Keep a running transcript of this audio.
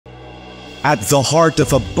At the heart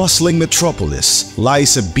of a bustling metropolis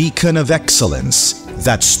lies a beacon of excellence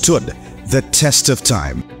that stood the test of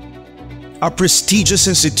time. A prestigious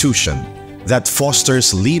institution that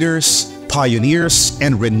fosters leaders, pioneers,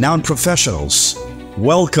 and renowned professionals.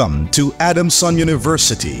 Welcome to Adamson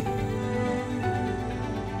University.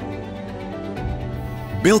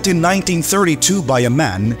 Built in 1932 by a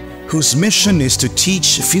man whose mission is to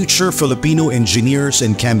teach future Filipino engineers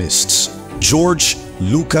and chemists, George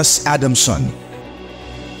Lucas Adamson.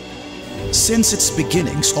 Since its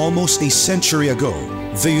beginnings almost a century ago,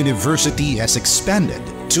 the university has expanded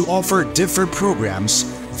to offer different programs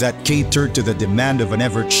that cater to the demand of an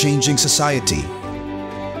ever-changing society.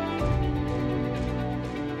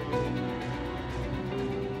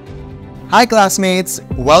 Hi classmates!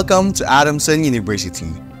 Welcome to Adamson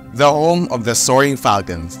University, the home of the Soaring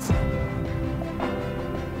Falcons.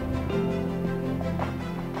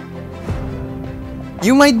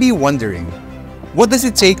 You might be wondering, what does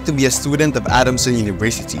it take to be a student of Adamson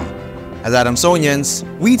University? As Adamsonians,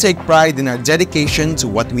 we take pride in our dedication to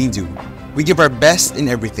what we do. We give our best in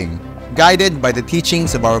everything, guided by the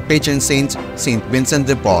teachings of our patron saint, Saint Vincent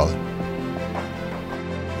de Paul.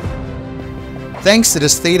 Thanks to the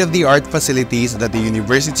state-of-the-art facilities that the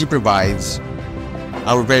university provides,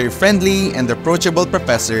 our very friendly and approachable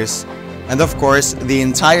professors, and of course, the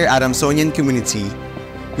entire Adamsonian community,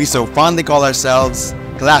 we so fondly call ourselves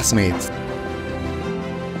classmates.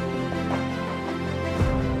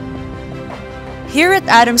 Here at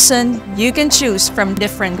Adamson, you can choose from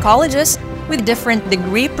different colleges with different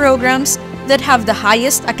degree programs that have the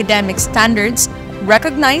highest academic standards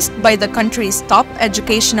recognized by the country's top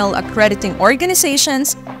educational accrediting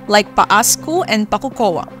organizations like PAASCU and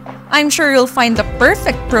PACUCOA. I'm sure you'll find the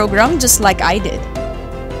perfect program just like I did.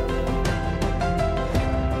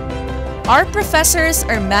 Our professors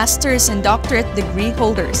are master's and doctorate degree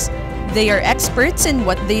holders. They are experts in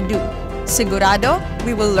what they do. Sigurado,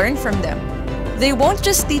 we will learn from them. They won't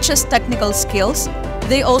just teach us technical skills,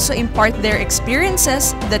 they also impart their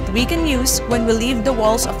experiences that we can use when we leave the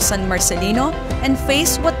walls of San Marcelino and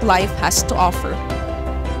face what life has to offer.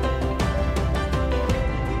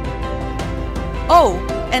 Oh,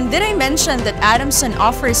 and did I mention that Adamson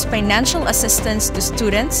offers financial assistance to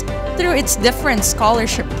students through its different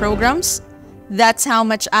scholarship programs? That's how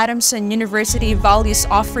much Adamson University values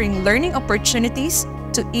offering learning opportunities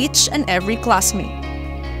to each and every classmate.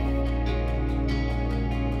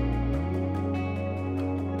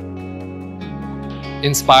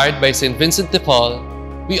 Inspired by St. Vincent de Paul,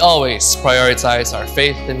 we always prioritize our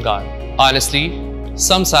faith in God. Honestly,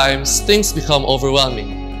 sometimes things become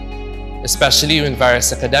overwhelming, especially when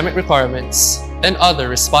various academic requirements and other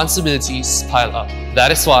responsibilities pile up.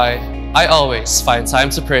 That is why I always find time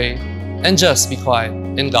to pray and just be quiet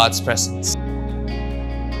in God's presence.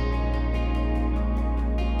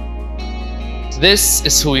 This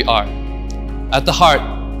is who we are. At the heart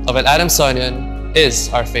of an Adamsonian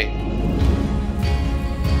is our faith.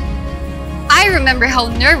 I remember how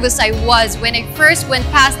nervous I was when I first went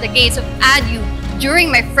past the gates of ADU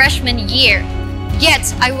during my freshman year.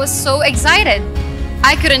 Yet, I was so excited.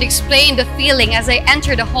 I couldn't explain the feeling as I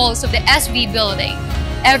entered the halls of the SV building.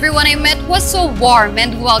 Everyone I met was so warm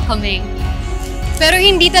and welcoming. Pero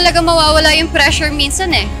hindi talaga mawawala yung pressure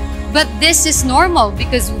minsan eh. But this is normal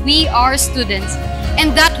because we are students.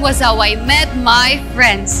 And that was how I met my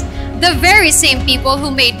friends. The very same people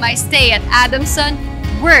who made my stay at Adamson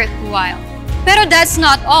worthwhile. Pero that's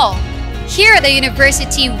not all. Here at the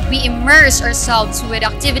university, we immerse ourselves with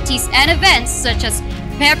activities and events such as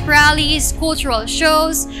pep rallies, cultural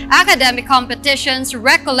shows, academic competitions,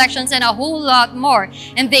 recollections, and a whole lot more.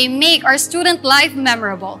 And they make our student life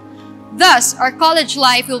memorable. Thus, our college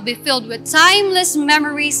life will be filled with timeless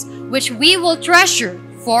memories which we will treasure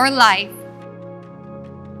for life.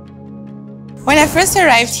 When I first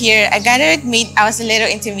arrived here, I gotta admit I was a little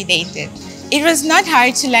intimidated. It was not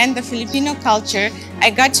hard to learn the Filipino culture.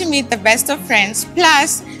 I got to meet the best of friends,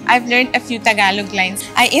 plus I've learned a few Tagalog lines.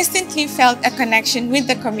 I instantly felt a connection with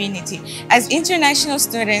the community. As international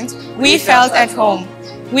students, we felt at home.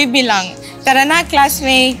 We belong. Tara na,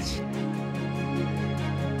 classmate!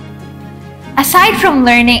 Aside from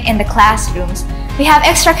learning in the classrooms, we have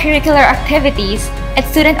extracurricular activities and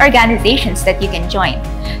student organizations that you can join.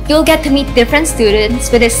 You'll get to meet different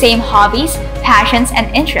students with the same hobbies, passions,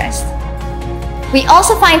 and interests. We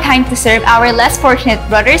also find time to serve our less fortunate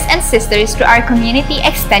brothers and sisters through our community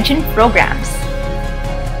extension programs.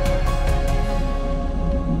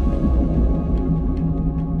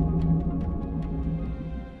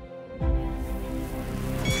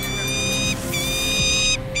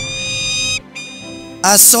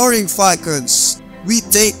 As Soaring Falcons, We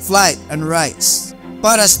take flight and rise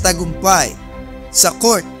para sa tagumpay, sa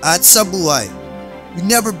court at sa buhay. We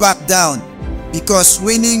never back down because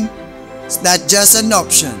winning is not just an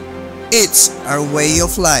option, it's our way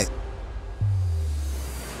of life.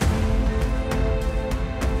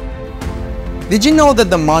 Did you know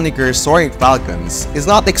that the moniker Soaring Falcons is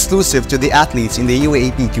not exclusive to the athletes in the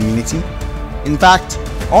UAAP community? In fact,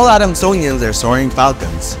 all Adamsonians are Soaring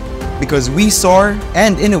Falcons because we soar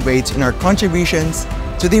and innovate in our contributions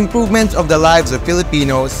to the improvement of the lives of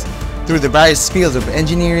Filipinos through the various fields of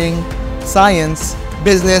engineering, science,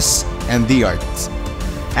 business, and the arts.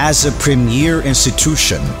 As a premier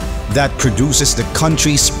institution that produces the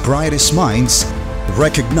country's brightest minds,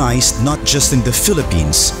 recognized not just in the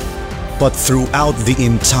Philippines, but throughout the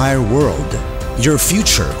entire world, your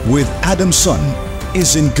future with Adamson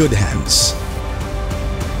is in good hands.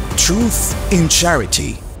 Truth in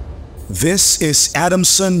charity. This is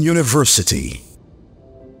Adamson University.